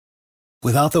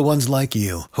Without the ones like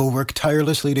you, who work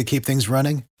tirelessly to keep things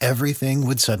running, everything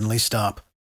would suddenly stop.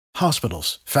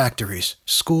 Hospitals, factories,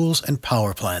 schools, and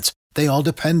power plants, they all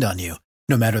depend on you.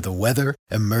 No matter the weather,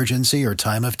 emergency, or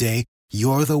time of day,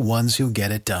 you're the ones who get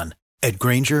it done. At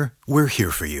Grainger, we're here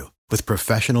for you with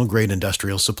professional-grade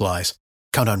industrial supplies.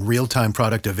 Count on real-time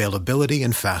product availability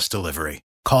and fast delivery.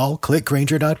 Call, click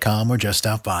Grainger.com, or just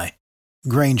stop by.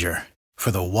 Grainger, for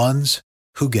the ones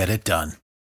who get it done.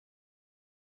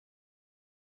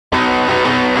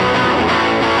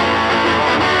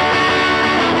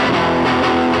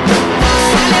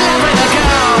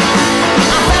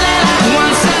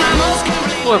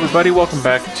 Hello everybody, welcome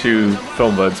back to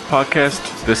Film Buds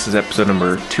Podcast. This is episode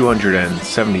number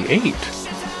 278,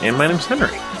 and my name's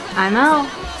Henry. I'm Mel.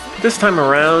 This time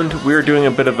around, we're doing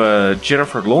a bit of a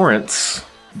Jennifer Lawrence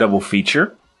double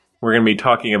feature. We're going to be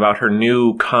talking about her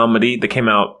new comedy that came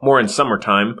out more in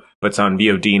summertime, but it's on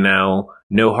VOD now,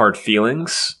 No Hard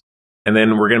Feelings. And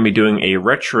then we're going to be doing a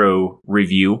retro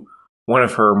review, one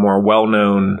of her more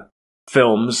well-known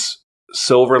films,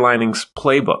 Silver Linings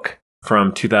Playbook,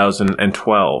 from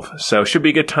 2012. So should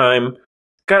be a good time.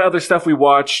 Got other stuff we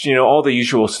watched, all the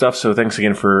usual stuff. So thanks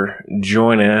again for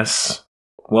joining us.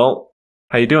 Well,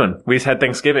 how you doing? We just had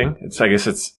Thanksgiving. I guess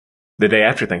it's the day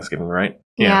after Thanksgiving, right?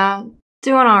 Yeah,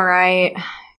 doing all right.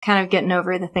 Kind of getting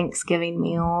over the Thanksgiving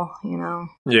meal,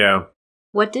 Yeah.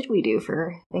 What did we do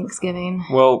for Thanksgiving?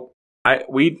 Well,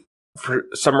 for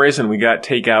some reason we got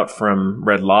takeout from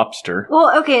Red Lobster.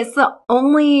 Well, okay, it's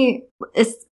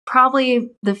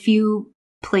probably the few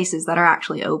places that are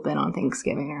actually open on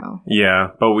Thanksgiving now. Yeah,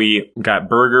 but we got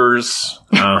burgers,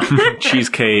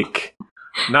 cheesecake,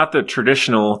 not the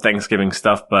traditional Thanksgiving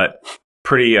stuff, but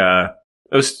it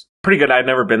was pretty good. I'd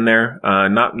never been there.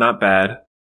 Not bad.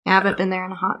 I haven't been there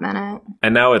in a hot minute.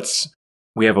 And now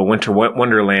we have a winter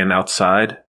wonderland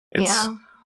outside. It's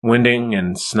winding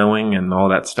and snowing and all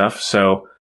that stuff. So,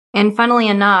 and funnily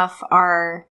enough,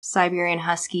 our Siberian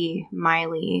Husky,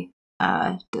 Miley,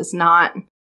 does not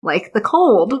like the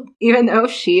cold, even though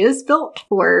she is built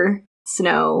for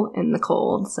snow in the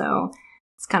cold. So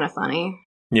it's kind of funny.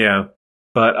 Yeah.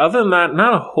 But other than that,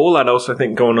 not a whole lot else, I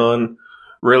think, going on.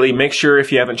 Really, make sure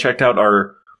if you haven't checked out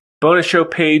our bonus show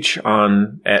page at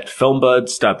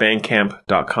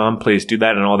filmbuds.bandcamp.com, please do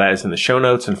that. And all that is in the show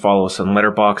notes, and follow us on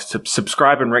Letterboxd.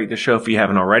 Subscribe and rate the show if you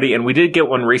haven't already. And we did get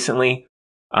one recently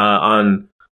on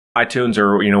iTunes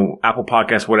or, Apple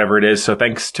Podcasts, whatever it is. So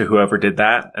thanks to whoever did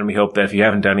that. And we hope that if you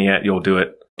haven't done it yet, you'll do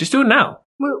it. Just do it now.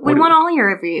 We want all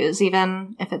your reviews,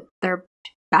 even if they're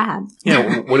bad.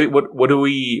 Yeah. What do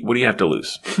you have to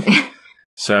lose?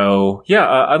 So, yeah,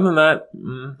 other than that,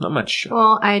 not much.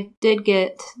 Well, I did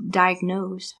get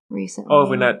diagnosed recently. Oh,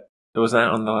 was that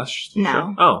on the last show?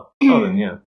 No. Oh, then,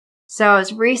 yeah. So I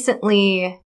was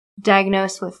recently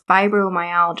diagnosed with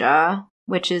fibromyalgia,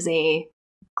 which is a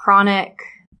chronic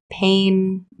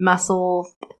pain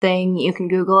muscle thing. You can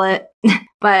Google it.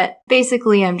 But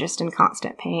basically, I'm just in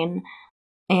constant pain.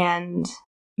 And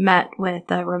met with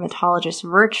a rheumatologist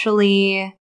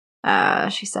virtually.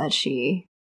 She said she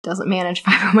doesn't manage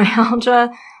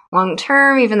fibromyalgia long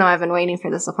term, even though I've been waiting for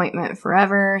this appointment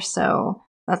forever. So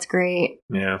that's great.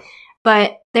 Yeah.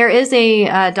 But there is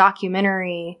a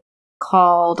documentary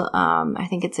called, I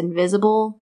think it's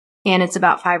Invisible, and it's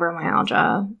about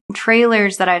fibromyalgia.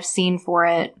 Trailers that I've seen for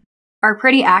it are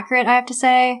pretty accurate, I have to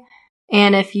say.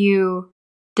 And if you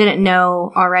didn't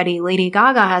know already, Lady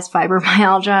Gaga has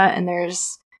fibromyalgia, and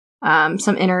there's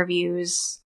some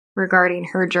interviews regarding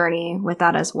her journey with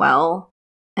that as well,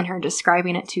 and her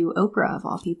describing it to Oprah, of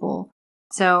all people.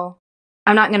 So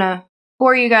I'm not going to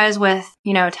bore you guys with,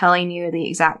 telling you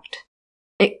the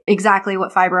exactly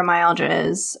what fibromyalgia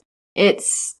is.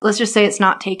 Let's just say it's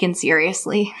not taken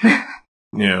seriously.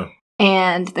 Yeah.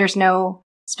 And there's no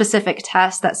specific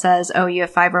test that says, oh, you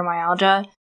have fibromyalgia.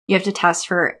 You have to test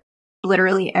for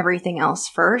literally everything else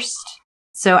first.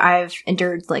 So I've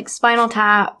endured spinal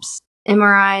taps,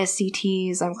 MRIs,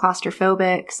 CTs. I'm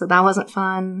claustrophobic, so that wasn't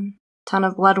fun. Ton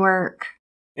of blood work.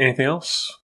 Anything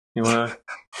else you want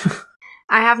to?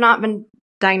 I have not been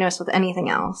diagnosed with anything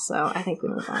else, so I think we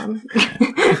move on.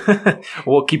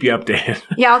 We'll keep you updated.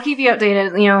 Yeah, I'll keep you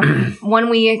updated. 1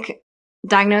 week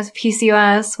diagnosed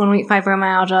PCOS, 1 week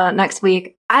fibromyalgia, next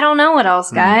week I don't know what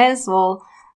else, guys. Well,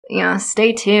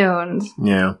 stay tuned.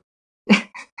 Yeah.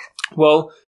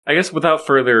 Well, I guess without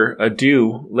further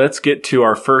ado, let's get to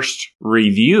our first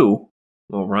review.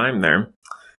 Little rhyme there.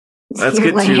 Let's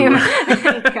get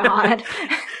to God.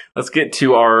 Let's get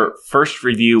to our first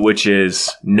review, which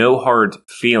is No Hard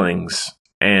Feelings,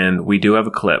 and we do have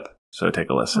a clip, so take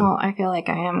a listen. Well, I feel like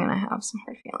I am going to have some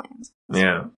hard feelings.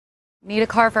 Yeah. Need a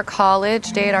car for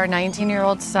college, date our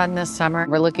 19-year-old son this summer.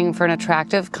 We're looking for an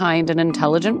attractive, kind, and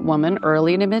intelligent woman,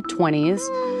 early to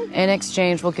mid-20s. In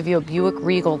exchange, we'll give you a Buick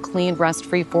Regal, clean,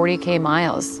 rust-free 40K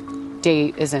miles.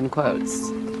 Date is in quotes.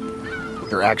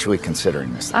 You're actually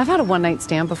considering this. I've had a one-night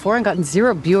stand before and gotten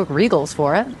 0 Buick Regals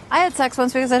for it. I had sex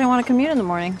once because I didn't want to commute in the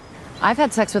morning. I've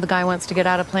had sex with a guy once to get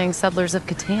out of playing Settlers of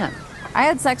Catan. I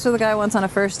had sex with a guy once on a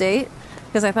first date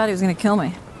because I thought he was going to kill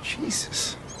me.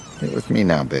 Jesus. Get with me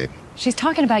now, babe. She's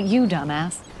talking about you,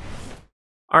 dumbass.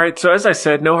 All right, so as I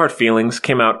said, No Hard Feelings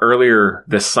came out earlier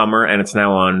this summer, and it's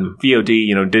now on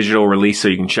VOD, digital release, so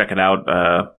you can check it out.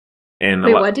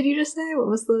 Wait, what did you just say? What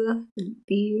was the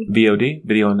VOD,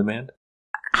 video on demand?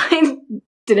 I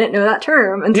didn't know that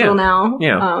term until now.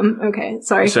 Yeah. Okay,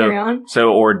 sorry. Carry on.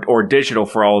 So, or digital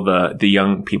for all the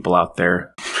young people out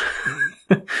there.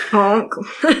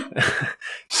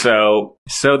 So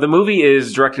the movie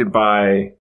is directed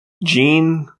by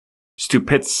Gene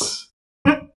Stupanitsky.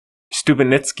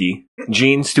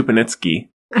 Gene Stupanitsky.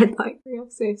 I thought you were going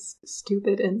to say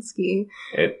Stupidinsky.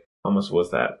 It almost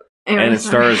was that. Anyway, and it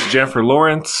stars Jennifer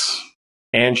Lawrence,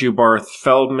 Andrew Barth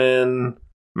Feldman,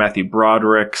 Matthew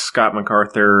Broderick, Scott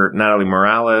MacArthur, Natalie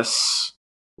Morales,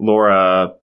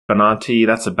 Laura Benanti.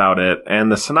 That's about it.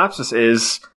 And the synopsis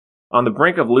is, on the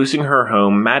brink of losing her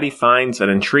home, Maddie finds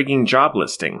an intriguing job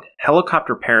listing.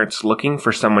 Helicopter parents looking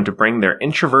for someone to bring their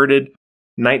introverted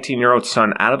 19-year-old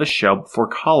son out of the shell before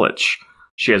college.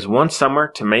 She has one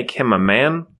summer to make him a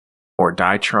man or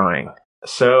die trying.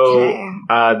 So,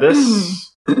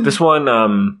 this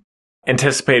one,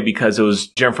 anticipated because it was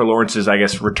Jennifer Lawrence's, I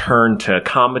guess, return to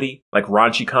comedy, like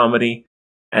raunchy comedy.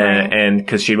 And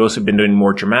because she'd mostly been doing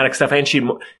more dramatic stuff, and she'd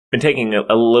been taking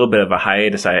a little bit of a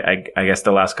hiatus, I guess,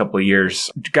 the last couple of years.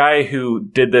 The guy who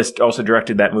did this also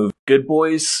directed that movie, Good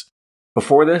Boys,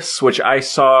 before this, which I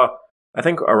saw, I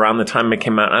think, around the time it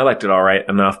came out. And I liked it all right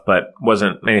enough, but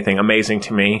wasn't anything amazing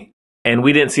to me. And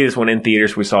we didn't see this one in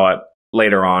theaters. We saw it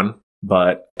later on.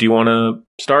 But do you want to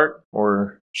start,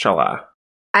 or shall I?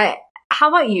 How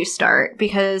about you start?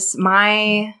 Because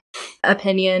my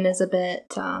opinion is a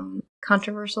bit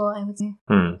controversial, I would say,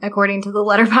 according to the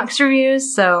Letterboxd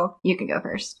reviews. So you can go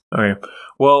first. Okay.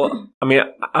 Well, I mean,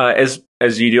 as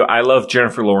you do, I love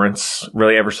Jennifer Lawrence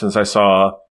really ever since I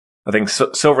saw, I think,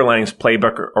 Silver Linings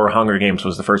Playbook or Hunger Games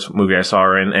was the first movie I saw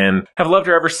her in, and have loved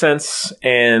her ever since.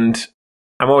 And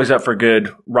I'm always up for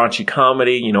good raunchy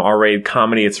comedy, R-rated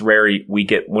comedy. It's rare we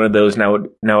get one of those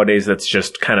nowadays that's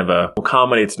just kind of a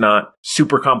comedy. It's not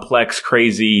super complex,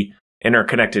 crazy,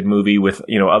 interconnected movie with,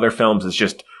 other films. It's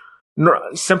just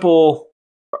simple,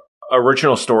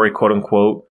 original story, quote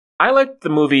unquote. I liked the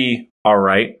movie all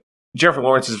right. Jennifer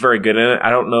Lawrence is very good in it. I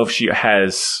don't know if she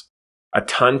has a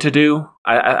ton to do.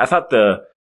 I thought the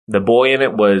boy in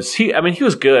it was, he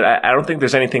was good. I don't think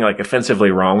there's anything like offensively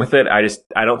wrong with it.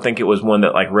 I don't think it was one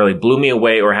that like really blew me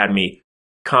away or had me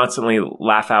constantly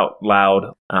laugh out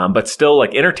loud. But still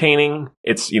like entertaining.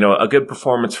 It's, a good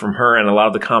performance from her. And a lot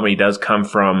of the comedy does come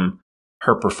from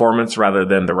her performance rather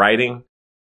than the writing.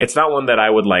 It's not one that I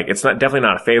would like. It's definitely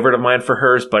not a favorite of mine for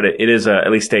hers, but it is at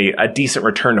least a decent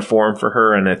return to form for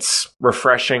her. And it's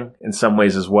refreshing in some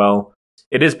ways as well.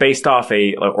 It is based off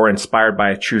or inspired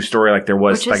by a true story, like there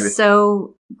was, which is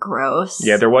so gross.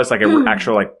 Yeah, there was like an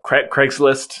actual like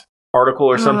Craigslist article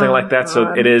or something like that. God.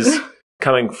 So it is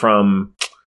coming from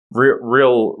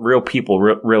real people,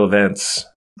 real events.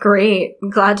 Great, I'm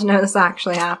glad to know this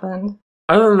actually happened.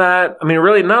 Other than that, I mean,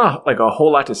 really not like a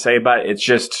whole lot to say about it. It's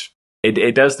just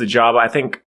it does the job. I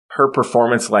think her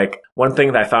performance, like one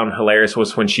thing that I found hilarious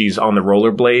was when she's on the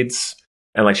rollerblades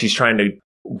and like she's trying to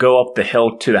go up the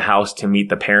hill to the house to meet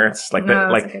the parents, like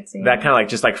that, like that kind of like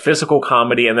just like physical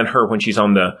comedy. And then her when she's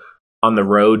on the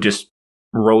road, just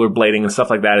rollerblading and stuff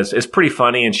like that is pretty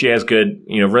funny. And she has good,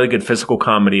 really good physical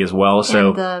comedy as well. So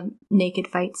and the naked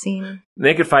fight scene,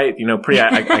 pretty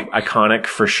iconic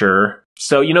for sure.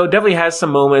 So, definitely has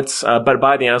some moments. But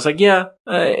by the end, I was like, yeah,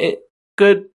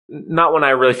 good. Not one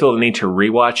I really feel the need to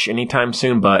rewatch anytime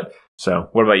soon. But so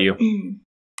what about you?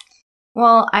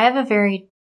 Well, I have a very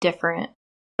different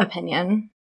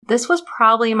opinion. This was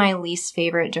probably my least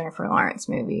favorite Jennifer Lawrence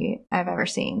movie I've ever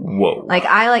seen. Whoa. Like,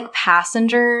 I like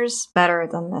Passengers better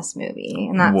than this movie,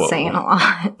 and that's saying a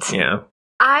lot. Yeah.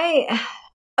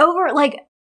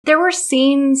 There were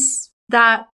scenes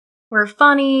that were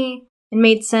funny and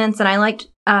made sense, and I liked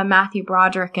Matthew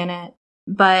Broderick in it,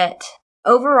 but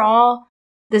overall,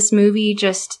 this movie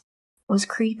just was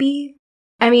creepy.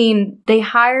 I mean, they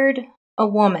hired a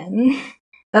woman.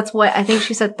 That's what, I think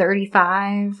she said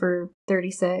 35 or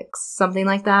 36, something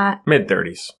like that.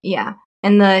 Mid-30s. Yeah.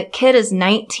 and the kid is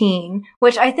 19,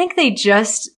 which I think they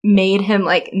just made him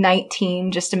like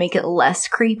 19 just to make it less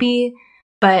creepy,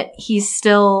 but he's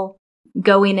still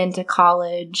going into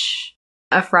college,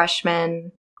 a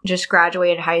freshman, just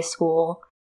graduated high school.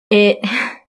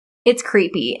 It's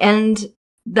creepy, and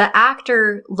the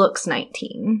actor looks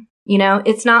 19. You know,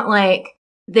 it's not like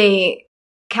they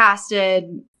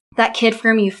casted that kid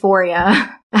from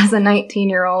Euphoria as a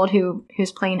 19-year-old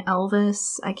who's playing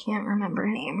Elvis. I can't remember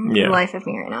her name. Yeah. For the life of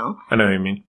me right now. I know what you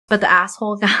mean. But the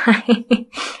asshole guy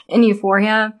in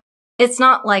Euphoria, it's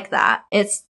not like that.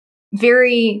 It's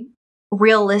very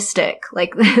realistic.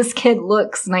 Like, this kid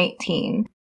looks 19.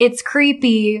 It's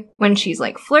creepy when she's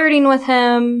like flirting with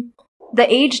him.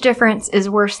 The age difference is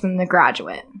worse than The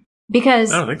Graduate.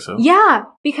 Because I don't think so. Yeah,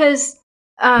 because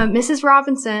Mrs.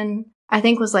 Robinson, I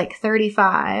think, was like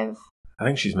 35. I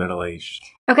think she's middle-aged.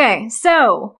 Okay,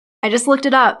 so I just looked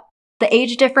it up. The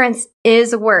age difference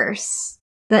is worse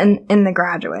than in The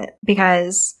Graduate,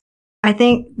 because I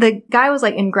think the guy was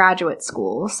like in graduate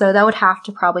school, so that would have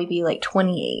to probably be like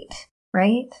 28,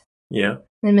 right? Yeah.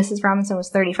 And Mrs. Robinson was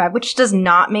 35, which does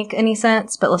not make any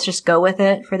sense, but let's just go with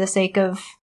it for the sake of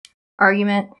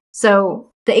argument.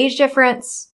 So the age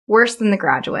difference, worse than The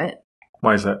Graduate.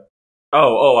 Why is that?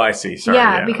 Oh, I see. Sorry.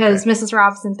 Yeah, because okay. Mrs.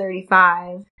 Robinson,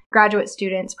 35. Graduate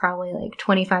students, probably like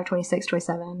 25, 26,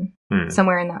 27.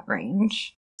 Somewhere in that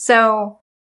range. So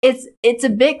it's a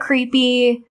bit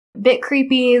creepy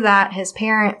that his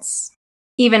parents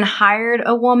even hired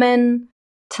a woman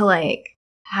to like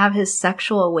have his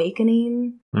sexual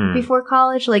awakening before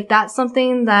college. Like, that's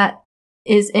something that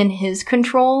is in his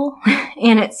control.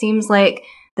 And it seems like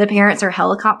the parents are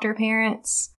helicopter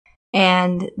parents,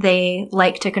 and they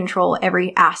like to control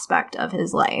every aspect of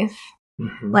his life.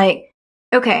 Mm-hmm. Like,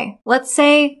 okay, let's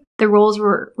say the roles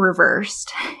were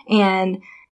reversed and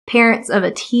parents of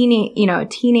a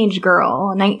teenage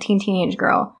girl, a 19 teenage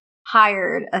girl,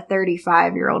 hired a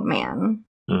 35-year-old man.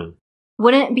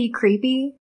 Wouldn't it be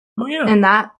creepy? Oh, yeah. In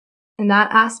that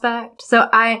aspect? So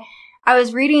I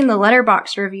was reading the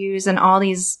Letterboxd reviews, and all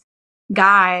these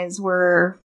guys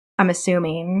were, I'm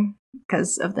assuming,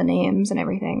 because of the names and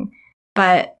everything,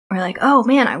 but we're like, oh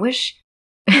man, I wish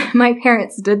my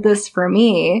parents did this for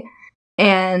me.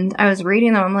 And I was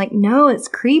reading them, I'm like, no, it's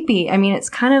creepy. I mean, it's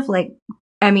kind of like,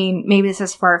 maybe this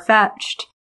is far-fetched,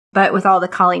 but with all the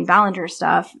Colleen Ballinger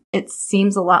stuff, it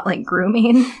seems a lot like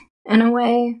grooming in a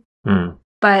way.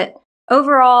 But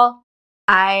overall,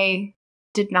 I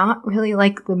did not really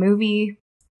like the movie.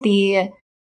 The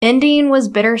ending was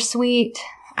bittersweet.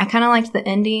 I kind of liked the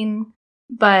ending,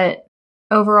 but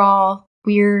overall,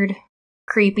 weird,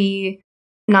 creepy.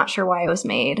 Not sure why it was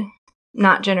made.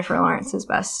 Not Jennifer Lawrence's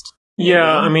best. Yeah,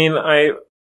 I mean, I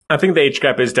think the age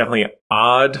gap is definitely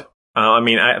odd.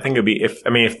 I think it'd be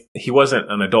if he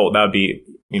wasn't an adult, that would be,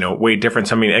 way different.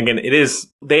 So, I mean, again,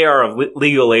 they are of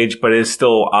legal age, but it is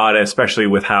still odd, especially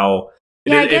with how.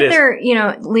 I get their,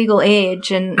 legal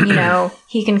age, and,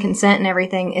 he can consent and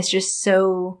everything. It's just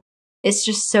so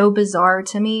bizarre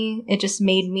to me. It just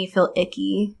made me feel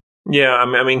icky. Yeah,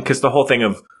 because the whole thing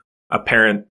of a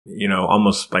parent,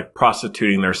 almost like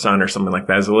prostituting their son or something like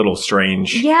that is a little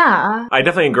strange. Yeah. I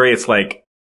definitely agree. It's like,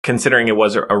 considering it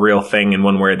was a real thing in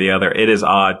one way or the other, it is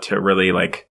odd to really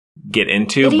like get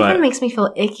into. It even makes me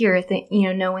feel ickier,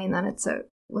 knowing that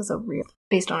was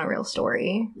based on a real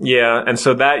story. Yeah, and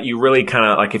so that you really kind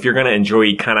of like, if you're going to enjoy,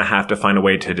 you kind of have to find a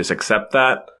way to just accept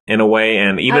that in a way.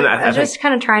 And even I was just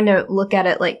kind of trying to look at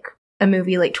it like a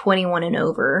movie like 21 and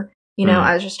over.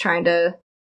 I was just trying to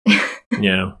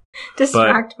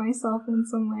distract myself in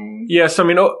some way. Yeah,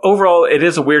 so overall, it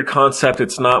is a weird concept.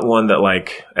 It's not one that,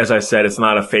 like, as I said, it's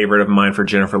not a favorite of mine for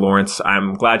Jennifer Lawrence.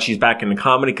 I'm glad she's back in the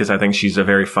comedy because I think she's a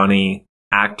very funny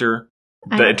actor.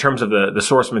 But in terms of the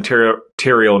source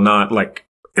material, not like,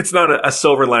 it's not a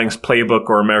Silver Linings Playbook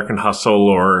or American Hustle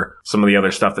or some of the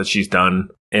other stuff that she's done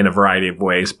in a variety of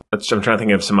ways. But I'm trying to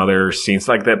think of some other scenes.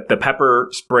 Like the pepper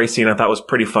spray scene I thought was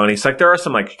pretty funny. So like there are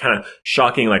some like kind of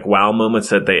shocking like wow moments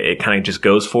that it kind of just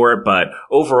goes for it. But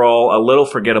overall, a little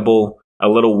forgettable, a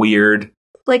little weird.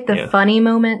 Like the funny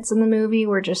moments in the movie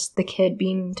were just the kid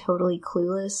being totally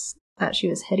clueless that she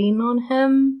was hitting on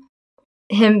him.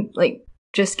 Him like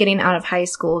just getting out of high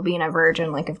school, being a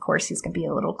virgin, like, of course he's going to be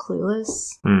a little clueless.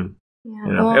 Yeah,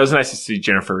 well, it was nice to see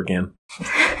Jennifer again.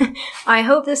 I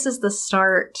hope this is the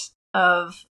start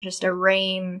of just a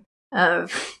reign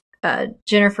of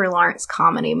Jennifer Lawrence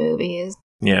comedy movies.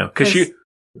 Yeah, because she...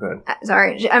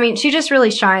 Sorry. She just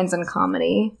really shines in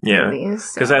comedy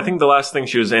movies. Because I think the last thing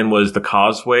she was in was The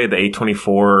Causeway, the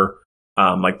A24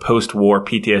 like post-war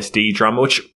PTSD drama,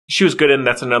 which she was good in.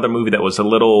 That's another movie that was a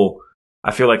little...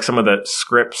 I feel like some of the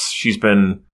scripts she's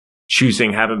been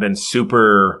choosing haven't been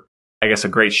super, I guess, a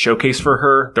great showcase for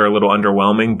her. They're a little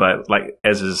underwhelming, but like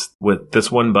as is with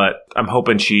this one, but I'm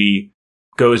hoping she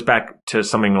goes back to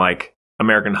something like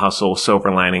American Hustle,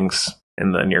 Silver Linings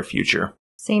in the near future.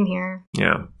 Same here.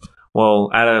 Yeah. Well,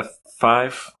 out of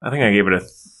 5, I think I gave it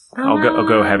I'll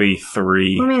go heavy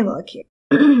 3. Let me look here.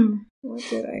 What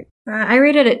did I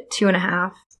rated it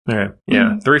 2.5. Okay.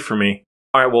 Yeah. 3 for me.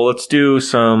 All right. Well, let's do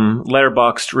some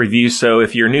Letterboxd reviews. So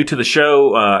if you're new to the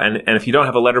show, and if you don't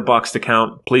have a Letterboxd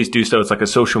account, please do so. It's like a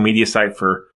social media site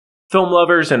for film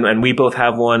lovers, and we both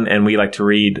have one, and we like to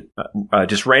read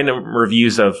just random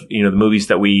reviews of, the movies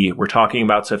that we were talking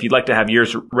about. So if you'd like to have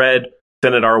yours read,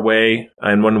 send it our way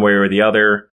in one way or the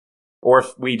other. Or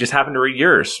if we just happen to read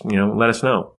yours, let us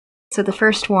know. So the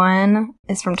first one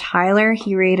is from Tyler.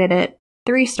 He rated it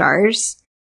 3 stars.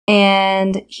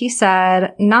 And he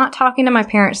said, not talking to my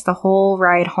parents the whole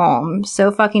ride home.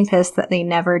 So fucking pissed that they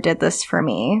never did this for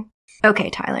me. Okay,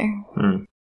 Tyler.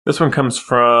 This one comes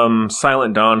from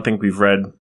Silent Dawn. I think we've read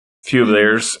a few of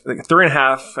theirs.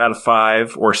 3.5 out of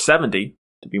 5, or 70,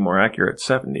 to be more accurate,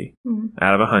 70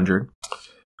 out of 100.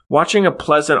 Watching a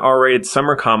pleasant R-rated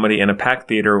summer comedy in a packed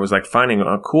theater was like finding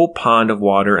a cool pond of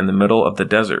water in the middle of the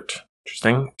desert.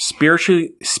 Interesting.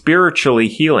 Spiritually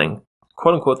healing.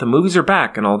 Quote unquote, the movies are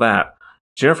back and all that.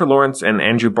 Jennifer Lawrence and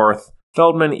Andrew Barth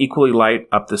Feldman equally light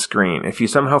up the screen. If you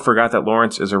somehow forgot that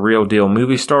Lawrence is a real deal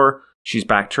movie star, she's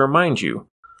back to remind you.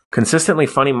 Consistently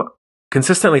funny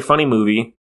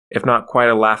movie, if not quite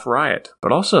a laugh riot,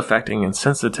 but also affecting and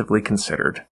sensitively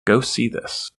considered. Go see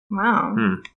this. Wow.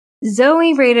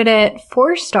 Zoe rated it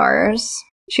 4 stars.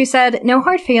 She said, No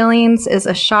Hard Feelings is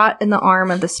a shot in the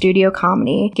arm of the studio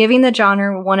comedy, giving the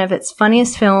genre one of its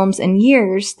funniest films in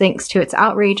years thanks to its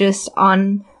outrageous,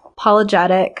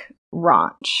 unapologetic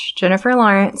raunch. Jennifer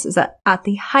Lawrence is at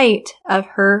the height of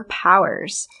her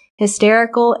powers,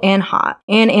 hysterical and hot,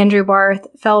 and Andrew Barth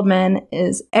Feldman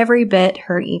is every bit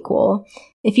her equal.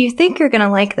 If you think you're gonna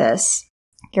like this,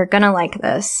 you're gonna like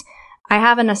this. I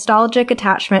have a nostalgic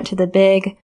attachment to the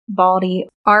big, baldy,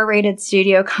 R-rated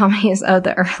studio comedies of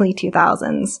the early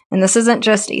 2000s. And this isn't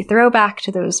just a throwback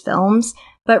to those films,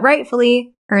 but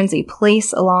rightfully earns a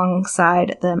place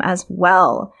alongside them as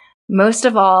well. Most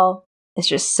of all, it's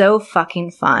just so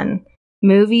fucking fun.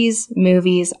 Movies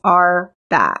are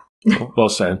back. Well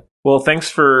said. Well, thanks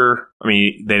for,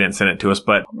 they didn't send it to us,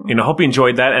 but, hope you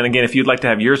enjoyed that. And again, if you'd like to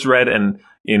have yours read and,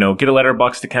 get a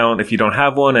Letterboxd account if you don't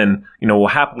have one, and, we'll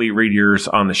happily read yours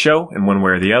on the show in one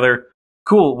way or the other.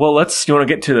 Cool. Well, you want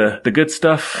to get to the good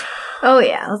stuff? Oh,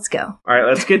 yeah. Let's go. All right.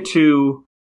 Let's get to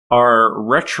our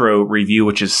retro review,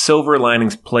 which is Silver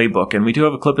Linings Playbook. And we do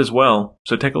have a clip as well.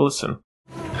 So take a listen.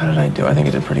 How did I do? I think I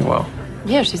did pretty well.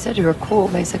 Yeah, she said you were cool,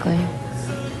 basically.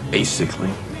 Basically?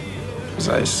 Was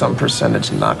I some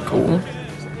percentage not cool?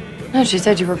 No, she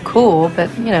said you were cool,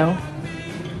 but, No,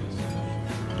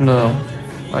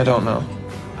 I don't know.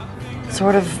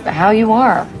 sort of how you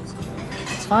are.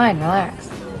 It's fine, relax.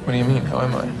 What do you mean? How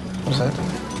am I? What does that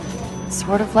mean?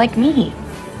 Sort of like me.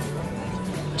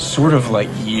 Sort of like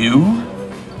you?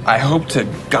 I hope to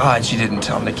God she didn't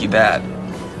tell Nikki that.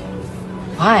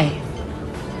 Why?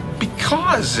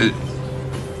 Because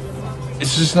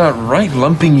it's just not right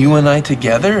lumping you and I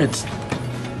together. It's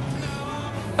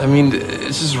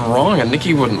just wrong, and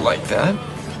Nikki wouldn't like that.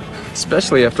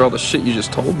 Especially after all the shit you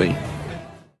just told me.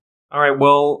 All right.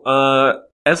 Well,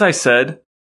 as I said,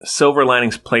 Silver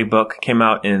Linings Playbook came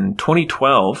out in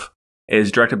 2012. It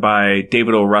is directed by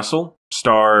David O. Russell.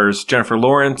 Stars Jennifer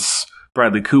Lawrence,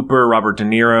 Bradley Cooper, Robert De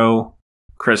Niro,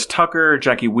 Chris Tucker,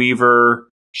 Jackie Weaver,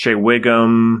 Shea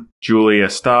Whigham, Julia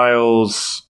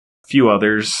Stiles, a few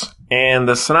others. And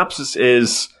the synopsis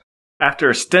is, after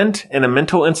a stint in a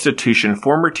mental institution,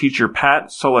 former teacher Pat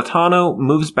Solitano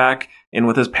moves back in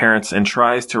with his parents and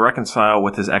tries to reconcile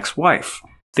with his ex-wife.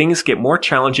 Things get more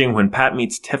challenging when Pat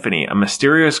meets Tiffany, a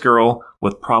mysterious girl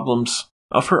with problems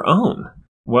of her own.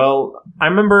 Well, I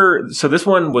remember, so this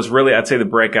one was really, I'd say, the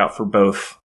breakout for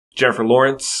both Jennifer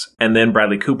Lawrence and then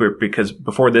Bradley Cooper, because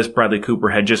before this, Bradley Cooper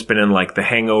had just been in like the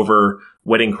Hangover,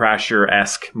 Wedding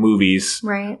Crasher-esque movies.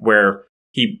 Right. Where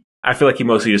I feel like he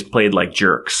mostly just played like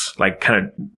jerks, like kind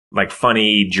of like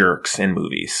funny jerks in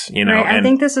movies, Right. I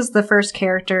think this is the first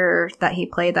character that he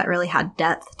played that really had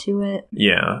depth to it.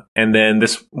 Yeah. And then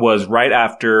this was right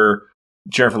after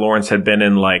Jennifer Lawrence had been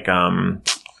in like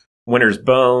Winter's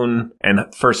Bone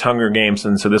and first Hunger Games.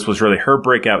 And so this was really her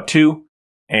breakout too.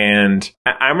 And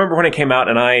I remember when it came out,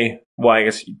 and I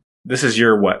guess this is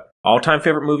your all-time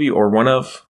favorite movie or one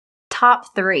of?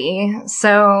 top 3.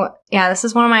 So, yeah, this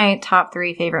is one of my top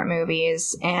 3 favorite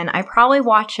movies, and I probably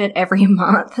watch it every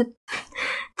month,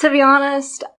 to be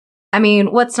honest. I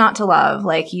mean, what's not to love?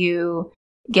 Like, you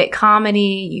get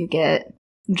comedy, you get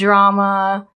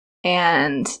drama,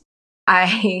 and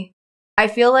I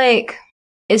feel like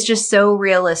it's just so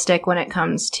realistic when it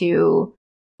comes to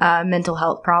mental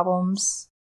health problems.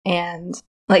 And,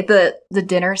 like, the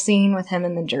dinner scene with him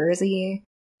in the jersey,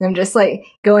 I'm just like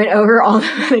going over all the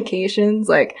medications,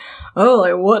 like, oh,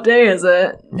 like what day is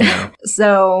it? Yeah.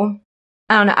 So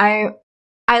I don't know.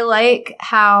 I like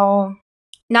how,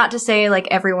 not to say like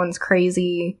everyone's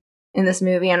crazy in this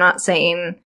movie. I'm not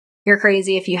saying you're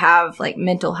crazy if you have like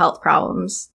mental health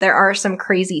problems. There are some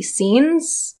crazy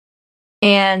scenes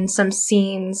and some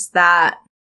scenes that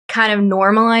kind of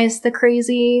normalize the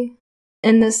crazy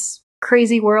in this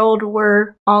crazy world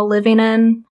we're all living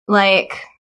in. Like,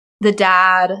 the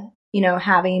dad, you know,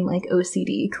 having like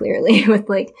OCD clearly with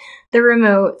like the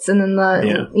remotes and then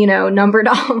the, you know, numbered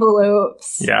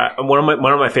envelopes. Yeah. And one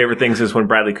of my favorite things is when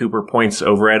Bradley Cooper points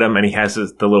over at him and he has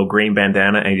the little green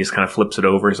bandana and he just kind of flips it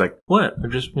over. He's like, what? I'm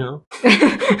just, you know.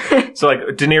 So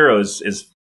like De Niro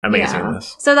is amazing in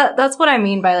this. So that's what I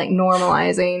mean by like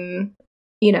normalizing,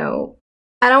 you know,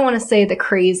 I don't want to say the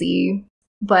crazy,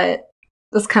 but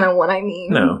that's kind of what I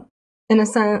mean. No. In a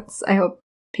sense. I hope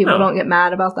people don't get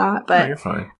mad about that, but you're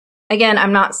fine. Again,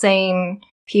 I'm not saying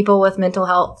people with mental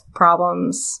health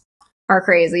problems are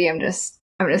crazy. I'm just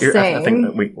saying. I think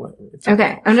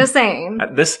okay, I'm just saying.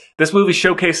 This movie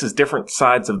showcases different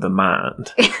sides of the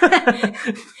mind.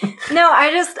 No,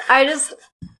 I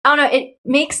don't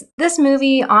know. This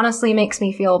movie honestly makes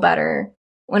me feel better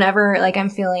whenever like I'm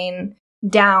feeling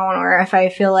down, or if I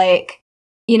feel like,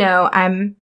 you know,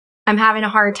 I'm having a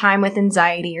hard time with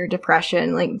anxiety or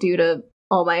depression, like due to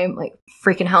all my like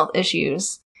freaking health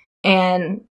issues.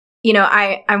 And, you know,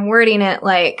 I'm wording it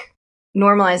like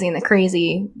normalizing the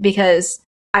crazy because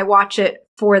I watch it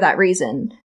for that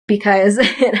reason, because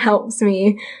it helps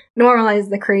me normalize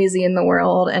the crazy in the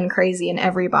world and crazy in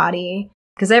everybody,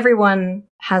 because everyone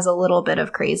has a little bit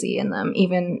of crazy in them,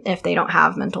 even if they don't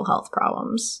have mental health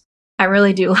problems. I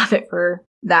really do love it for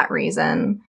that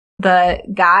reason. The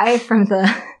guy from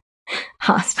the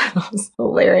hospital is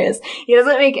hilarious. He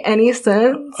doesn't make any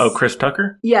sense. Oh, Chris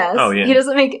Tucker? Yes. Oh, yeah. He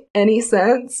doesn't make any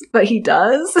sense, but he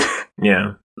does.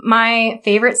 Yeah. My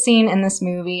favorite scene in this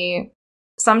movie,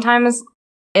 sometimes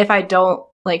if I don't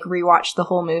like rewatch the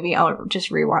whole movie, I'll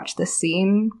just rewatch this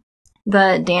scene.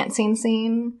 The dancing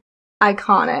scene.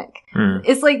 Iconic.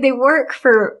 It's like they work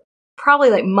for probably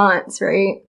like months,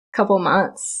 right? Couple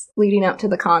months leading up to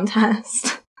the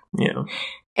contest. Yeah.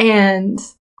 And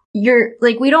you're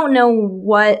like, we don't know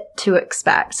what to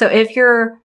expect. So if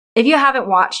you haven't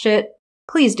watched it,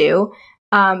 please do.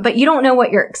 But you don't know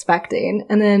what you're expecting.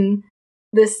 And then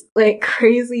this like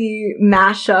crazy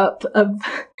mashup of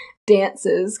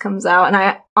dances comes out. And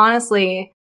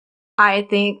I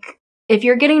think if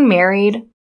you're getting married,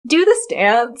 do this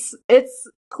dance.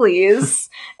 Please.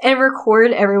 And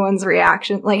record everyone's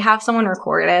reaction. Like, have someone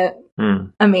record it.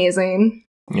 Amazing.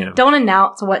 Yeah. Don't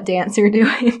announce what dance you're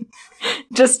doing.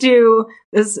 Just do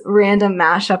this random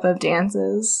mashup of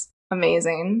dances.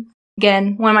 Amazing.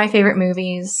 Again, one of my favorite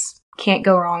movies. Can't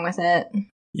go wrong with it.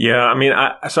 Yeah, I mean,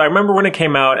 so I remember when it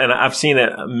came out, and I've seen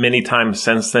it many times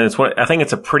since then. I think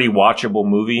it's a pretty watchable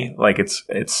movie. Like,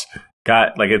 it's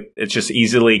got, like, it's just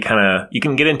easily kind of, you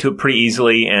can get into it pretty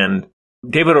easily. And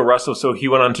David O. Russell, so he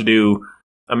went on to do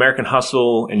American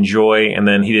Hustle and Joy, and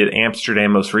then he did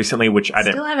Amsterdam most recently, which I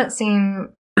still haven't seen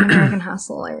American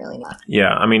Hustle. I really not.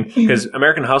 Yeah, I mean, because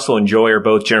American Hustle and Joy are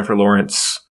both Jennifer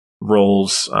Lawrence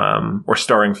roles, or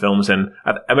starring films, and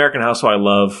American Hustle I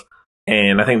love,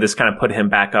 and I think this kind of put him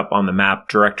back up on the map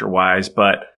director-wise,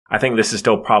 but I think this is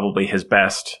still probably his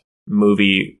best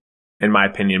movie, in my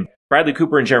opinion. Bradley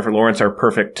Cooper and Jennifer Lawrence are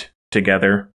perfect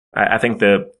together. I think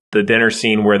the dinner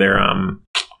scene where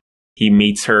he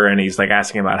meets her and he's like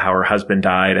asking about how her husband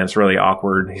died, and it's really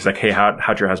awkward. He's like, "Hey,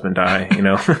 how'd your husband die?" You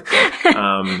know,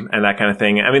 and that kind of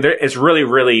thing. I mean, it's really,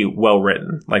 really well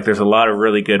written. Like, there's a lot of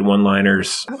really good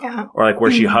one-liners, or like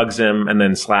where she hugs him and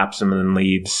then slaps him and then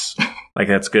leaves. Like,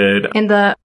 that's good.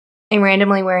 And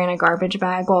randomly wearing a garbage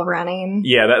bag while running.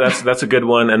 Yeah, that's a good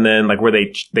one. And then like where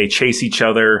they chase each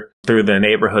other through the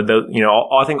neighborhood. You know,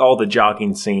 I think all the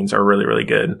jogging scenes are really, really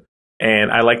good.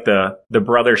 And I like the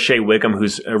brother, Shea Wickham,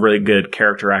 who's a really good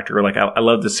character actor. Like, I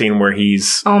love the scene where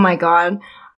he's... Oh, my God.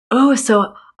 Oh,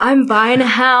 so I'm buying a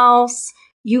house.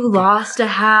 You lost a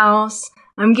house.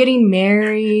 I'm getting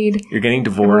married. You're getting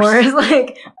divorced.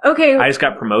 Like, okay. I just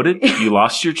got promoted. You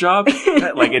lost your job.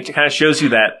 Like, it kind of shows you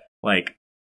that, like,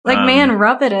 Like, man,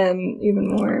 rub it in even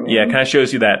more. Man. Yeah, it kind of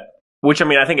shows you that. Which, I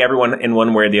mean, I think everyone in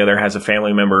one way or the other has a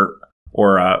family member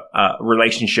or a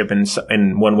relationship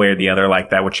in one way or the other like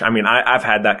that. Which, I mean, I've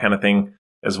had that kind of thing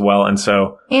as well, and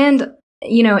so. And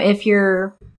you know, if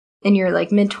you're in your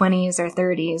like mid-20s or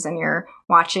 30s and you're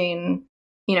watching,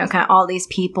 you know, kind of all these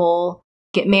people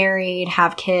get married,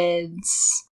 have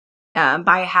kids,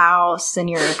 buy a house, and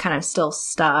you're kind of still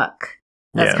stuck.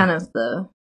 That's kind of the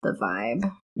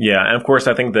vibe. Yeah, and of course,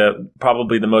 I think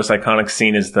probably the most iconic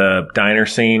scene is the diner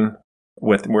scene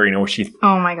where you know where she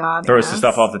oh my god throws the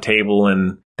stuff off the table,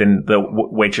 and then the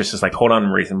waitress is like, "Hold on,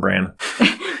 Raisin Bran."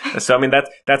 So I mean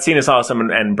that scene is awesome,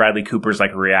 and Bradley Cooper's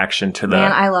like reaction to the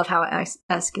man. I love how it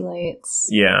escalates.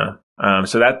 Yeah,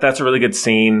 so that's a really good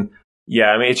scene.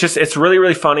 Yeah, I mean it's really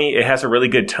really funny. It has a really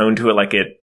good tone to it. Like it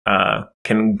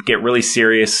can get really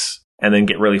serious and then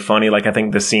get really funny. Like I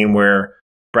think the scene where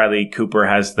Bradley Cooper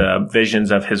has the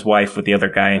visions of his wife with the other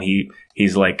guy, and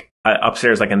he's like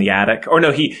upstairs, like in the attic. Or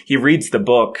no, he reads the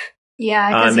book. Yeah,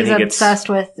 because he's obsessed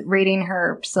with reading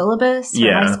her syllabus,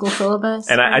 her high school syllabus.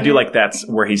 And I do like that's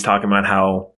where he's talking about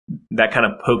how that kind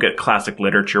of poke at classic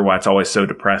literature, why it's always so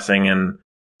depressing. And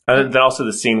then also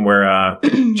the scene where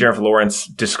Jennifer Lawrence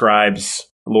describes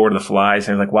Lord of the Flies,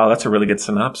 and he's like, wow, that's a really good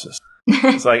synopsis.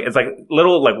 It's like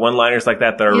little like one-liners like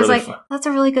that are he's really like, that's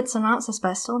a really good synopsis, but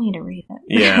I still need to read it.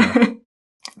 Yeah.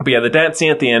 But yeah, the dance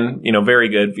scene at the end, you know, very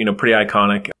good, you know, pretty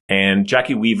iconic. And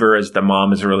Jackie Weaver as the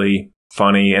mom is really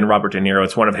funny, and Robert De Niro,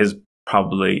 it's one of his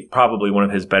probably one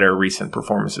of his better recent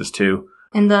performances too.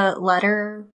 And the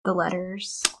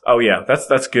letters. Oh yeah,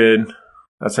 that's good.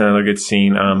 That's another good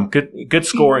scene. Good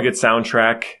score and good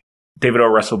soundtrack. David O.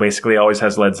 Russell basically always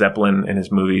has Led Zeppelin in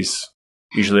his movies.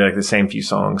 Usually like the same few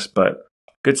songs, but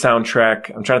good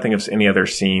soundtrack. I'm trying to think of any other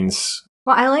scenes.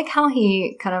 Well, I like how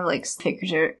he kind of like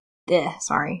figures it.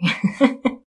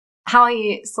 How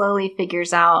he slowly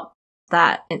figures out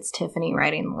that it's Tiffany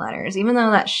writing the letters, even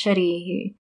though that's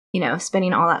shitty. You know,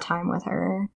 spending all that time with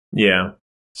her. Yeah.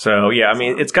 So yeah, I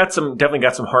mean, it's definitely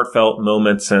got some heartfelt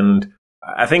moments, and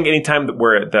I think anytime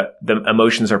where the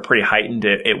emotions are pretty heightened,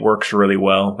 it works really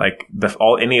well. Like the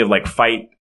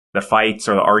fights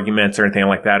or the arguments or anything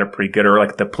like that are pretty good. Or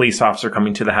like the police officer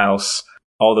coming to the house,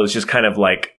 all those just kind of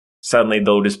like suddenly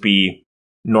they'll just be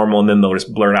normal, and then they'll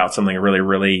just blurt out something really,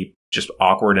 really just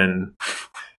awkward and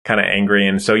kind of angry.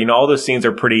 And so, you know, all those scenes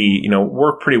are pretty, you know,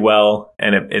 work pretty well,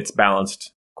 and it's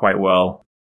balanced quite well.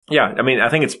 Yeah, I mean, I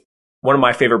think it's one of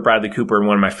my favorite Bradley Cooper and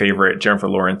one of my favorite Jennifer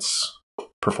Lawrence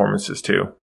performances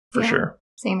too, for sure.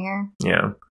 Same here.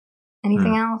 Yeah.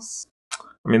 Anything else?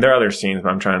 I mean, there are other scenes,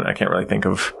 but I can't really think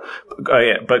of.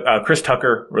 But Chris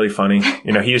Tucker, really funny.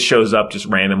 You know, he just shows up just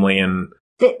randomly, and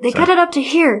they cut it up to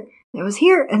here. It was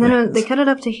here, and then they cut it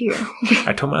up to here.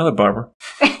 I told my other barber.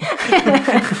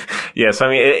 Yes, I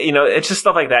mean, it's just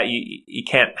stuff like that. You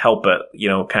can't help but, you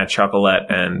know, kind of chuckle at,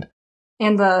 and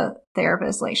the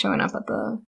therapist like showing up at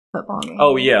the football game.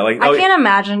 Oh yeah, like I can't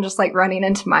imagine just like running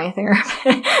into my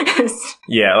therapist.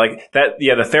 Yeah, like that.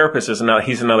 Yeah, the therapist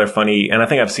he's another funny, and I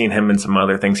think I've seen him in some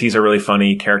other things. He's a really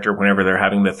funny character whenever they're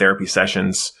having the therapy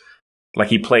sessions. Like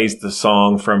he plays the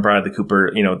song from Bradley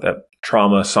Cooper, you know, that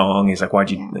trauma song. He's like,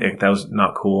 that was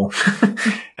not cool.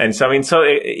 And so, I mean,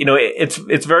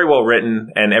 it's very well written,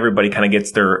 and everybody kind of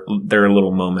gets their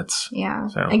little moments. Yeah.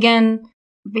 So. Again,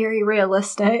 very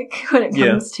realistic when it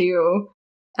comes to,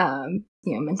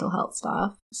 mental health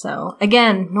stuff. So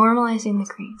again, normalizing the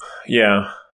grief. Yeah.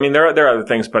 I mean, there are other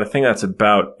things, but I think that's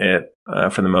about it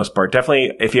for the most part.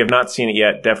 Definitely, if you have not seen it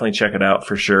yet, definitely check it out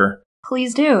for sure.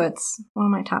 Please do. It's one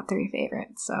of my top 3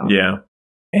 favorites. So yeah.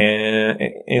 And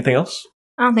anything else?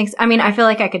 I don't think so. I mean, I feel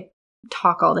like I could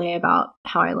talk all day about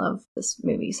how I love this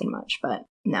movie so much, but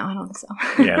no, I don't think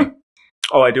so. Yeah.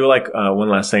 Oh, I do like one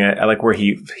last thing. I like where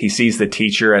he sees the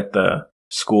teacher at the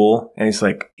school, and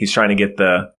he's trying to get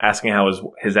asking how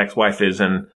his ex-wife is,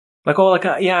 and like, oh, like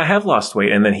yeah, I have lost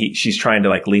weight, and then she's trying to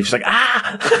like leave. She's like,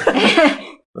 ah.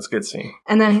 That's a good scene.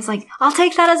 And then he's like, I'll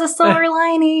take that as a silver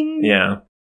lining. Yeah.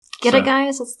 Get it,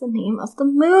 guys? That's the name of the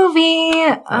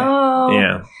movie. Oh.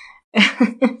 Yeah.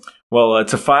 Well,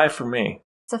 it's a 5 for me.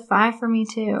 It's a 5 for me,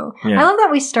 too. Yeah. I love that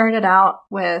we started out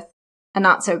with a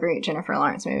not-so-great Jennifer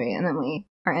Lawrence movie, and then we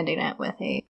are ending it with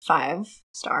a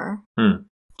 5-star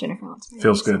Jennifer Lawrence movie.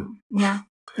 Feels good. Yeah.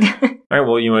 All right,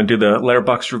 well, you want to do the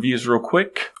Letterboxd reviews real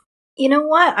quick? You know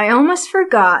what? I almost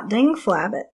forgot. Dang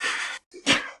flabbit.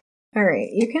 All right,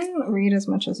 you can read as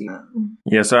much as you want.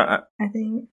 Yeah, so I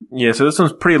think. Yeah, so this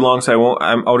one's pretty long, so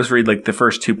I'll just read like the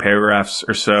first 2 paragraphs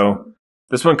or so.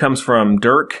 This one comes from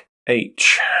Dirk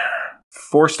H.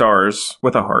 4 stars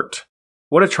with a heart.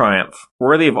 What a triumph.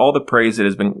 Worthy of all the praise it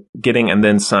has been getting and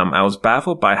then some. I was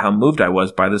baffled by how moved I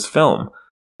was by this film.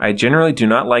 I generally do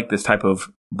not like this type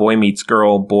of boy meets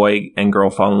girl, boy and girl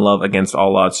fall in love against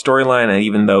all odds storyline, and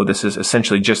even though this is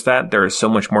essentially just that, there is so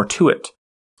much more to it.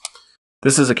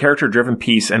 This is a character-driven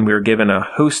piece, and we are given a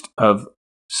host of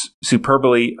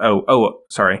superbly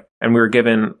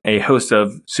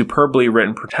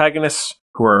written protagonists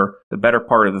who are the better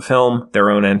part of the film, their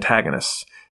own antagonists.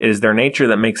 It is their nature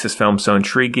that makes this film so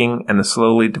intriguing, and the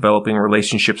slowly developing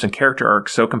relationships and character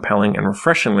arcs so compelling and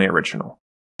refreshingly original.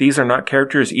 These are not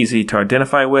characters easy to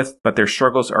identify with, but their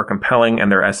struggles are compelling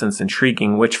and their essence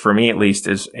intriguing, which for me at least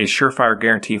is a surefire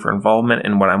guarantee for involvement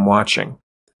in what I'm watching.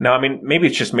 Now, I mean, maybe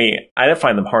it's just me. I didn't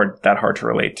find them hard to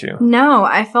relate to. No,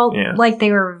 I felt like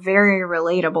they were very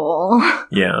relatable.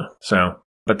 Yeah,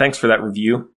 but thanks for that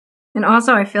review. And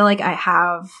also, I feel like I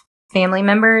have family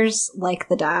members like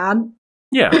the dad.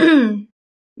 Yeah.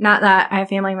 Not that I have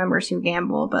family members who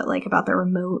gamble, but like about the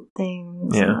remote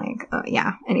things. Yeah.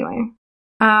 And anyway.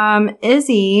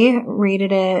 Izzy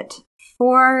rated it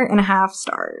 4.5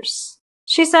 stars.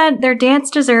 She said their dance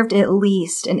deserved at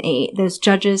least an 8. Those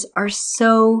judges are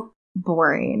so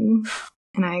boring.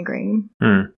 And I agree.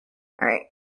 All right.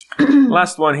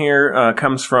 Last one here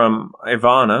comes from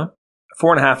Ivana.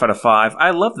 4.5 out of 5.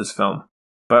 I love this film.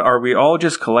 But are we all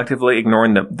just collectively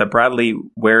ignoring that Bradley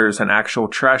wears an actual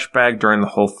trash bag during the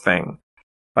whole thing?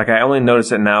 Like, I only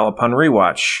noticed it now upon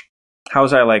rewatch. How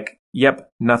was I like, yep,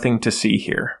 nothing to see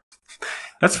here?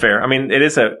 That's fair. I mean, it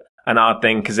is an odd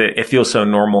thing because it feels so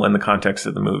normal in the context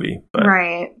of the movie. But,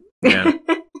 right. Yeah.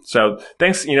 So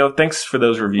thanks for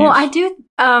those reviews. Well, I do,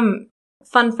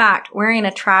 fun fact, wearing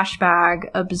a trash bag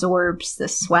absorbs the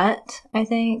sweat, I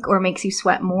think, or makes you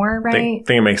sweat more, right? I think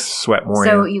it makes sweat more.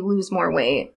 So you lose more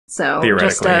weight. So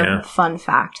just a fun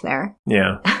fact there.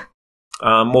 Yeah.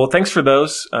 Well, thanks for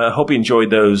those. Hope you enjoyed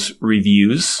those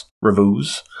reviews.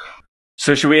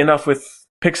 So should we end off with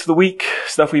picks of the week,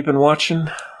 stuff we've been watching?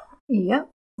 Yep.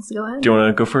 Let's go ahead. Do you want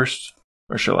to go first?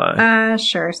 Or shall I?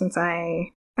 Sure, since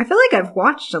I feel like I've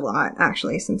watched a lot,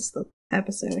 actually, since the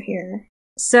episode here.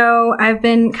 So I've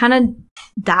been kind of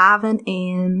diving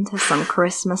into some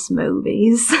Christmas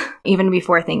movies, even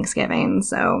before Thanksgiving.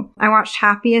 So I watched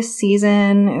Happiest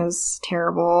Season. It was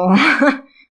terrible.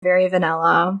 Very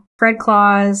vanilla. Fred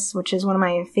Claus, which is one of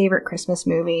my favorite Christmas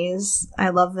movies. I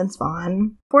love Vince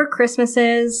Vaughn. Four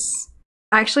Christmases.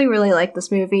 I actually really like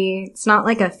this movie. It's not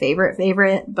like a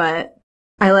favorite, but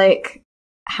I like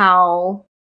how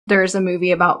there's a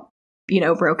movie about,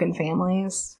 broken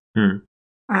families.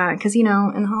 Because, in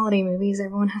holiday movies,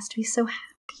 everyone has to be so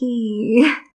happy.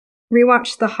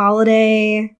 Rewatched The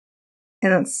Holiday,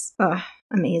 and it's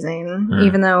amazing.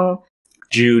 Even though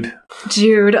Jude,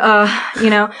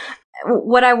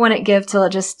 what I wouldn't give to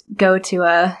just go to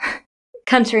a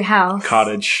country house.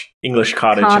 English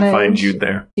cottage, and find Jude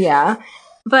there. Yeah.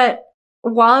 But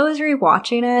while I was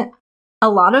rewatching it, a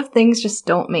lot of things just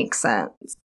don't make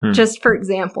sense. Just for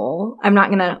example, I'm not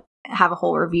going to have a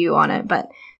whole review on it, but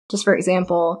just for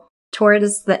example,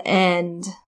 towards the end,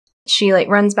 she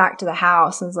runs back to the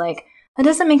house and is like, it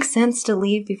doesn't make sense to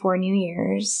leave before New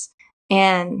Year's.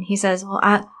 And he says, well,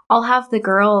 I'll have the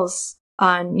girls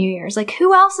on New Year's. Like,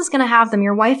 who else is going to have them?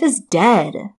 Your wife is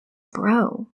dead.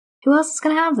 Bro, who else is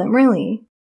going to have them, really?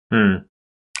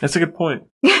 That's a good point.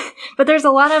 But there's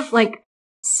a lot of,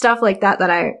 stuff like that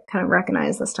I kind of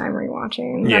recognize this time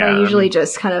rewatching. Yeah. That I usually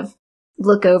just kind of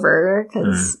look over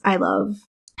because I love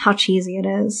how cheesy it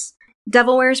is.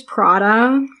 Devil Wears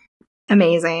Prada.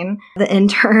 Amazing. The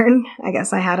Intern. I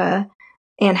guess I had a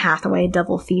Anne Hathaway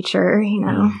double feature,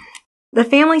 The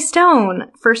Family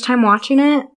Stone. First time watching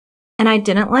it, and I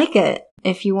didn't like it.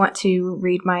 If you want to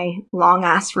read my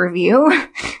long-ass review,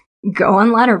 go on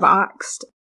Letterboxd,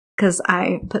 because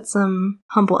I put some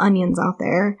humble onions out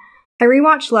there. I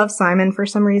rewatched Love, Simon for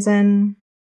some reason.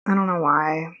 I don't know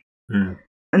why. And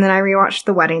then I rewatched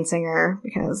The Wedding Singer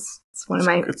because it's one of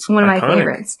my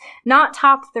favorites. Not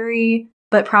top 3,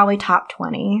 but probably top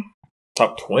 20.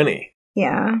 Top 20?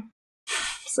 Yeah.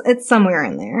 So it's somewhere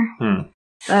in there.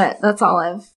 But that's all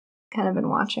I've kind of been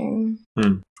watching.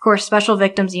 Of course, Special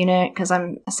Victims Unit, because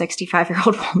I'm a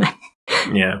 65-year-old woman.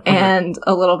 Yeah. And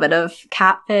a little bit of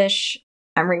Catfish.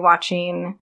 I'm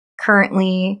rewatching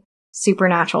currently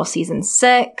Supernatural Season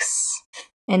 6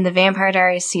 and The Vampire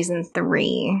Diaries Season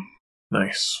 3.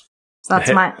 Nice. So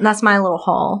that's my little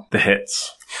haul. The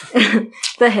hits.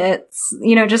 The hits.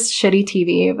 Just shitty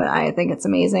TV, but I think it's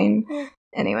amazing.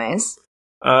 Anyways.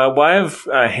 Well, I have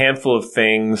a handful of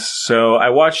things. So I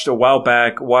watched a while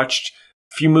back, a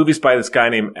few movies by this guy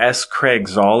named S. Craig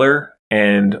Zoller.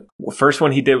 And the first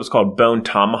one he did was called Bone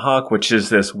Tomahawk, which is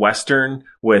this Western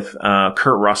with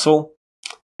Kurt Russell.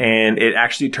 And it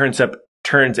actually turns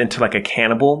into like a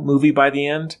cannibal movie by the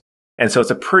end. And so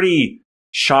it's a pretty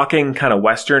shocking kind of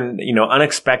Western,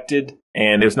 unexpected.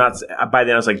 And it was not, by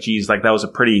then I was like, geez, like that was a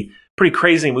pretty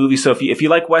crazy movie. So if you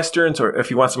like Westerns or if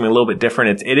you want something a little bit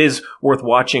different, it is worth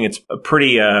watching. It's a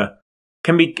pretty,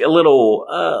 can be a little,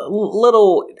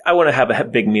 I want to have a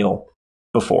big meal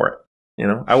before it.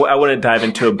 I wouldn't dive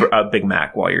into a Big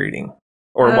Mac while you're eating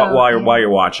or while you're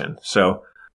watching. So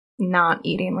not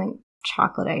eating like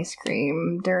chocolate ice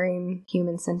cream during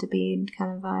Human Centipede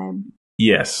kind of vibe.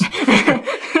 Yes.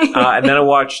 And then I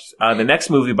watched the next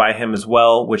movie by him as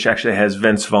well, which actually has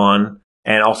Vince Vaughn.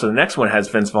 And also the next one has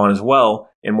Vince Vaughn as well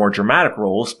in more dramatic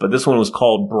roles. But this one was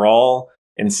called Brawl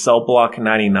in Cell Block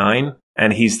 99.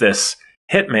 And he's this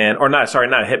hitman, not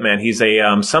a hitman. He's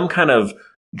a some kind of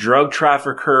drug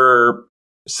trafficker,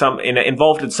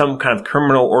 involved in some kind of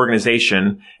criminal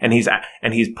organization, and he's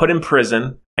put in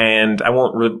prison. And I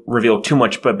won't reveal too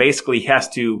much, but basically he has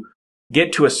to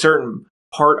get to a certain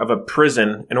part of a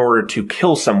prison in order to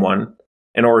kill someone,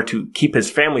 in order to keep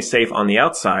his family safe on the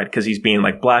outside, because he's being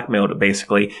like blackmailed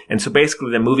basically. And so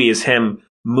basically the movie is him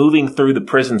moving through the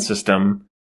prison system,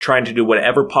 trying to do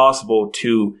whatever possible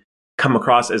to come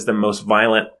across as the most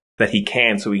violent that he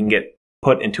can, so he can get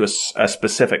put into a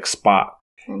specific spot.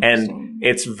 And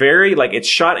it's very, like, it's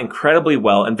shot incredibly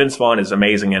well, and Vince Vaughn is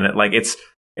amazing in it. Like, it's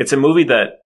a movie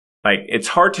that, like, it's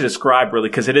hard to describe really,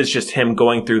 because it is just him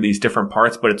going through these different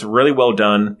parts, but it's really well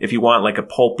done. If you want like a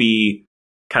pulpy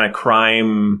kind of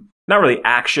crime, not really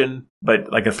action,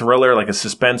 but like a thriller, like a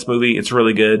suspense movie, it's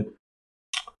really good.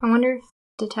 I wonder if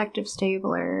Detective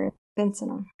Stabler fits in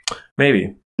him.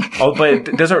 Maybe. Oh, but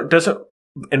it doesn't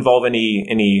involve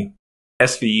any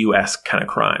SVU-esque kind of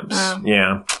crimes.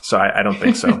 Yeah, so I don't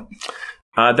think so.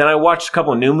 Then I watched a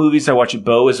couple of new movies. I watched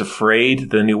Beau is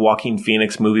Afraid, the new Joaquin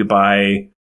Phoenix movie by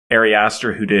Ari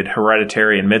Aster, who did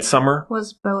Hereditary and Midsommar.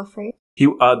 Was Beau afraid?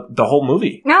 The whole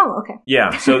movie. Oh, okay.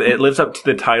 Yeah, so it lives up to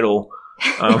the title.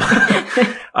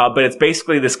 But it's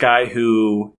basically this guy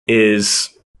who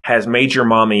has major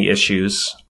mommy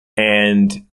issues,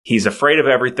 and he's afraid of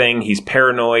everything. He's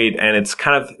paranoid, and it's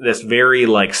kind of this very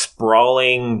like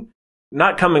sprawling,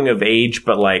 not coming of age,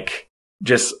 but like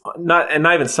just not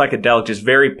even psychedelic, just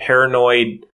very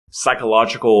paranoid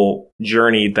psychological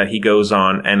journey that he goes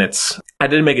on. And I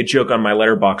did make a joke on my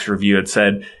Letterboxd review. It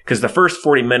said, because the first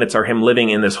 40 minutes are him living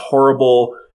in this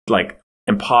horrible, like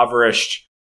impoverished,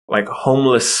 like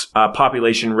homeless,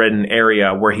 population ridden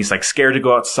area where he's like scared to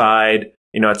go outside,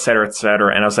 et cetera, et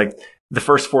cetera. And I was like, the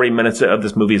first 40 minutes of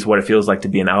this movie is what it feels like to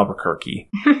be in Albuquerque.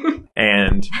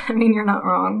 And I mean, you're not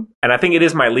wrong. And I think it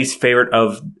is my least favorite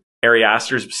of Ari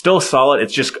Aster's. Still solid.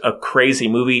 It's just a crazy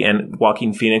movie, and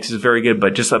Joaquin Phoenix is very good,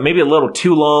 but just maybe a little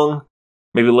too long,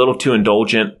 maybe a little too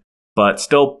indulgent, but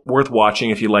still worth watching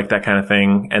if you like that kind of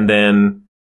thing. And then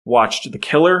watched The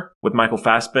Killer with Michael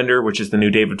Fassbender, which is the new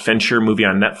David Fincher movie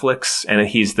on Netflix. And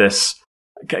he's this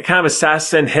kind of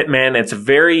assassin hitman. It's a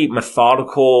very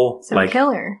methodical, so like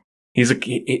killer.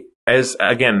 As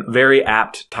again, very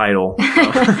apt title.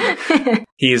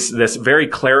 He's this very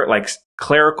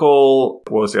clerical.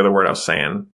 What was the other word I was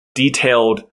saying?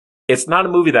 Detailed. It's not a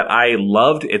movie that I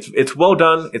loved. It's well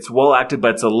done. It's well acted,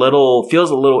 but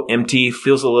feels a little empty.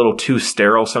 Feels a little too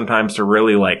sterile sometimes to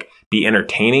really like be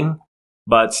entertaining.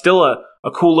 But still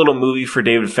a cool little movie for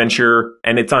David Fincher,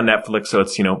 and it's on Netflix, so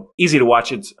it's easy to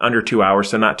watch. It's under 2 hours,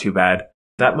 so not too bad.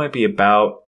 That might be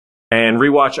about. And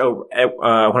rewatch,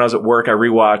 when I was at work, I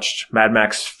rewatched Mad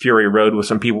Max Fury Road with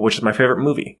some people, which is my favorite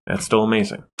movie. That's still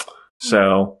amazing.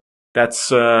 So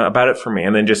that's about it for me.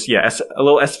 And then just, a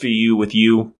little SVU with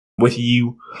you,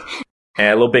 and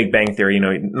a little Big Bang Theory,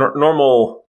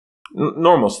 normal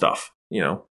stuff,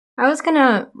 I was going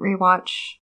to rewatch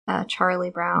Charlie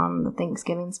Brown, the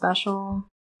Thanksgiving special,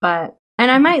 and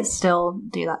I might still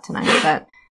do that tonight, but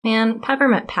man,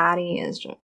 Peppermint Patty is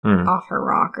just off her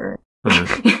rocker.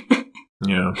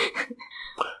 Yeah.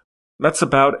 That's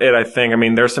about it, I think. I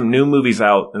mean, there's some new movies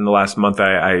out in the last month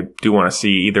I do want to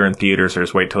see, either in theaters or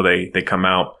just wait till they come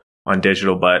out on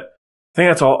digital, but I think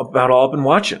that's all I've been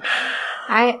watching.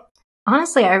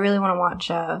 Honestly, I really want to watch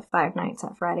Five Nights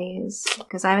at Freddy's,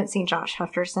 because I haven't seen Josh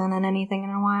Hutcherson in anything in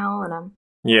a while, and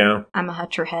I'm a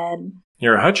Hutcherhead.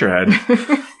 You're a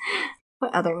Hutcherhead.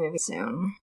 What other movie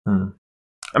soon?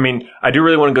 I mean, I do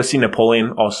really want to go see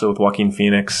Napoleon, also with Joaquin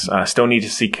Phoenix. Still need to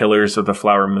see Killers of the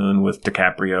Flower Moon with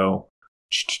DiCaprio.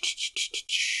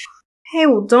 Hey,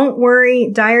 well, don't worry.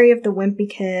 Diary of the Wimpy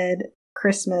Kid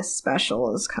Christmas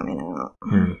special is coming out.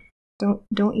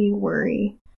 Don't you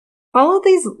worry. All of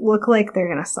these look like they're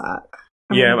gonna suck.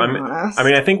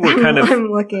 I think we're kind of.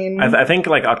 I'm looking. I think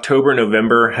like October,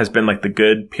 November has been like the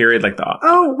good period. Like the.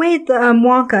 Oh wait, the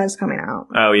Wonka is coming out.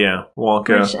 Oh yeah,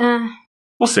 Wonka. Which,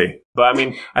 we'll see, but I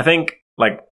mean, I think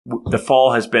like the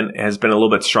fall has been a little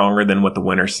bit stronger than what the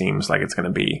winter seems like it's going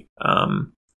to be.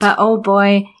 But oh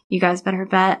boy, you guys better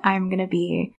bet I'm going to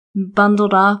be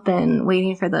bundled up and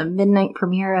waiting for the midnight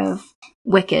premiere of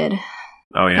Wicked.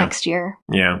 Oh yeah, next year.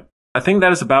 Yeah, I think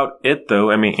that is about it,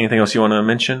 though. I mean, anything else you want to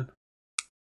mention?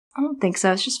 I don't think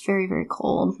so. It's just very, very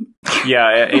cold.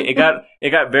 Yeah, it got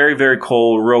very, very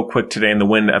cold real quick today, and the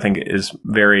wind, I think, is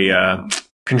very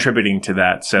contributing to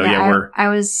that. So I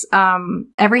was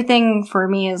everything for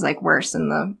me is like worse in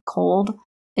the cold.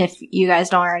 If you guys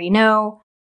don't already know,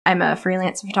 I'm a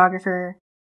freelance photographer,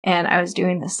 and I was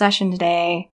doing this session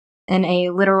today in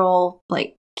a literal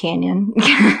like canyon.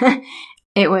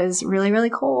 It was really, really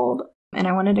cold, and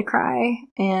I wanted to cry,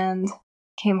 and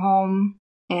came home.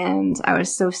 And I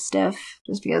was so stiff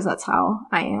just because that's how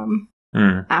I am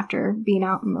after being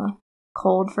out in the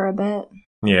cold for a bit.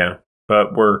 Yeah,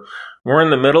 but we're in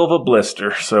the middle of a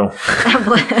blister, so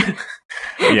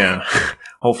yeah.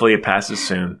 Hopefully it passes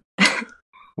soon.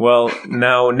 Well,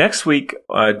 now next week,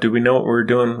 do we know what we're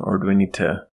doing, or do we need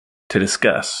to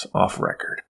discuss off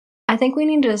record? I think we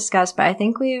need to discuss, but I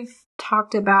think we've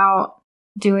talked about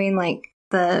doing like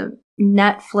the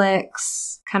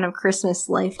Netflix kind of Christmas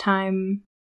Lifetime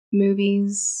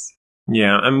movies.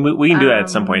 Yeah, I mean, we can do that at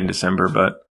some point in December,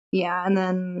 but yeah, and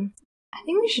then I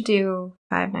think we should do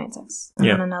Five Nights and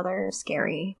then another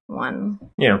scary one.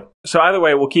 Yeah. So either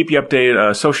way, we'll keep you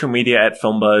updated. Social media at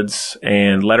FilmBuds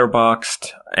and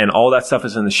Letterboxd, and all that stuff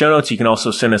is in the show notes. You can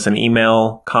also send us an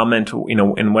email, comment,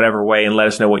 in whatever way, and let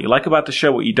us know what you like about the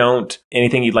show, what you don't,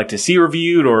 anything you'd like to see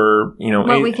reviewed, or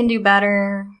what we can do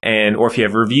better. Or if you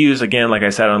have reviews, again, like I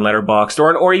said, on Letterboxd,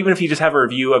 or even if you just have a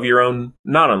review of your own,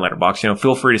 not on Letterboxd,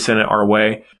 feel free to send it our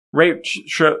way. Rate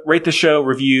the show,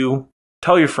 review,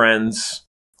 tell your friends.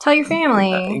 Tell your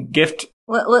family. Gift.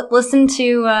 Listen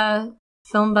to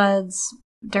FilmBuds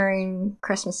during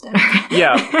Christmas dinner.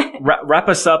 Yeah. Wrap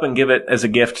us up and give it as a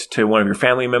gift to one of your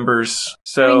family members.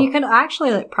 So I mean, you could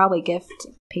actually probably gift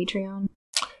Patreon.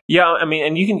 Yeah, I mean,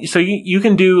 and you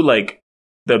can do like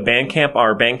the Bandcamp,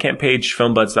 our Bandcamp page,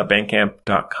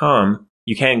 filmbuds.bandcamp.com.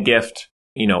 You can gift,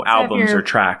 albums or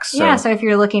tracks. So. Yeah, so if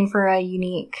you're looking for a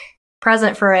unique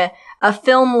present for a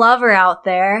film lover out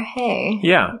there, hey.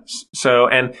 Yeah. So,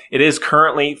 and it is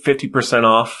currently 50%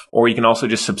 off, or you can also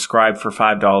just subscribe for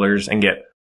 $5 and get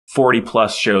 40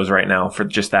 plus shows right now for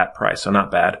just that price. So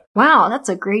not bad. Wow, that's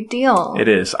a great deal. It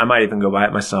is. I might even go buy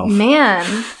it myself. Man,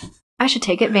 I should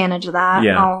take advantage of that.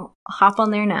 Yeah. I'll hop on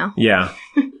there now. Yeah.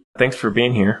 Thanks for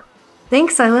being here.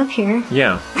 Thanks, I live here.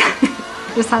 Yeah.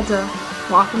 Just had to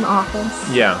walk in the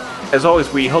office. Yeah. As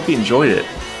always, we hope you enjoyed it,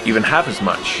 even half as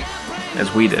much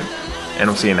as we did. And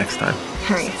we'll see you next time.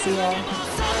 All right, see ya.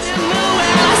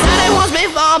 I said it once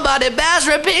before, but it bears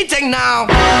repeating now.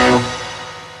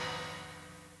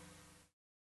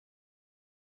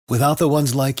 Without the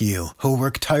ones like you, who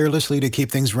work tirelessly to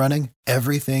keep things running,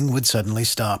 everything would suddenly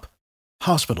stop.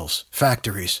 Hospitals,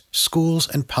 factories, schools,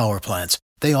 and power plants,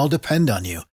 they all depend on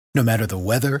you. No matter the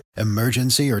weather,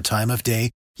 emergency, or time of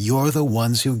day, you're the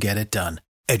ones who get it done.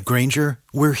 At Grainger,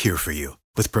 we're here for you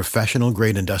with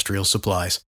professional-grade industrial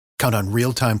supplies. Count on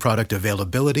real-time product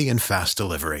availability and fast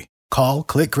delivery. Call,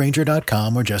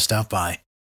 clickgrainger.com, or just stop by.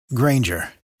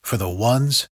 Grainger, for the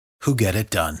ones who get it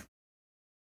done.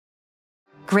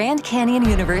 Grand Canyon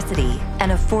University,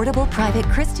 an affordable private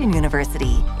Christian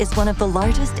university, is one of the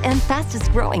largest and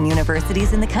fastest-growing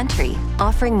universities in the country,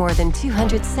 offering more than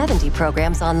 270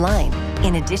 programs online.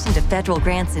 In addition to federal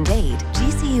grants and aid,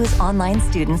 GCU's online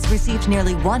students received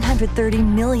nearly $130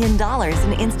 million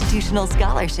in institutional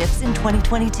scholarships in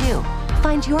 2022.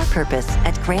 Find your purpose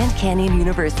at Grand Canyon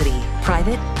University.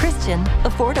 Private, Christian,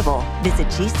 affordable. Visit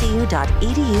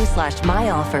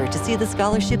gcu.edu/myoffer to see the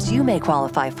scholarships you may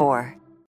qualify for.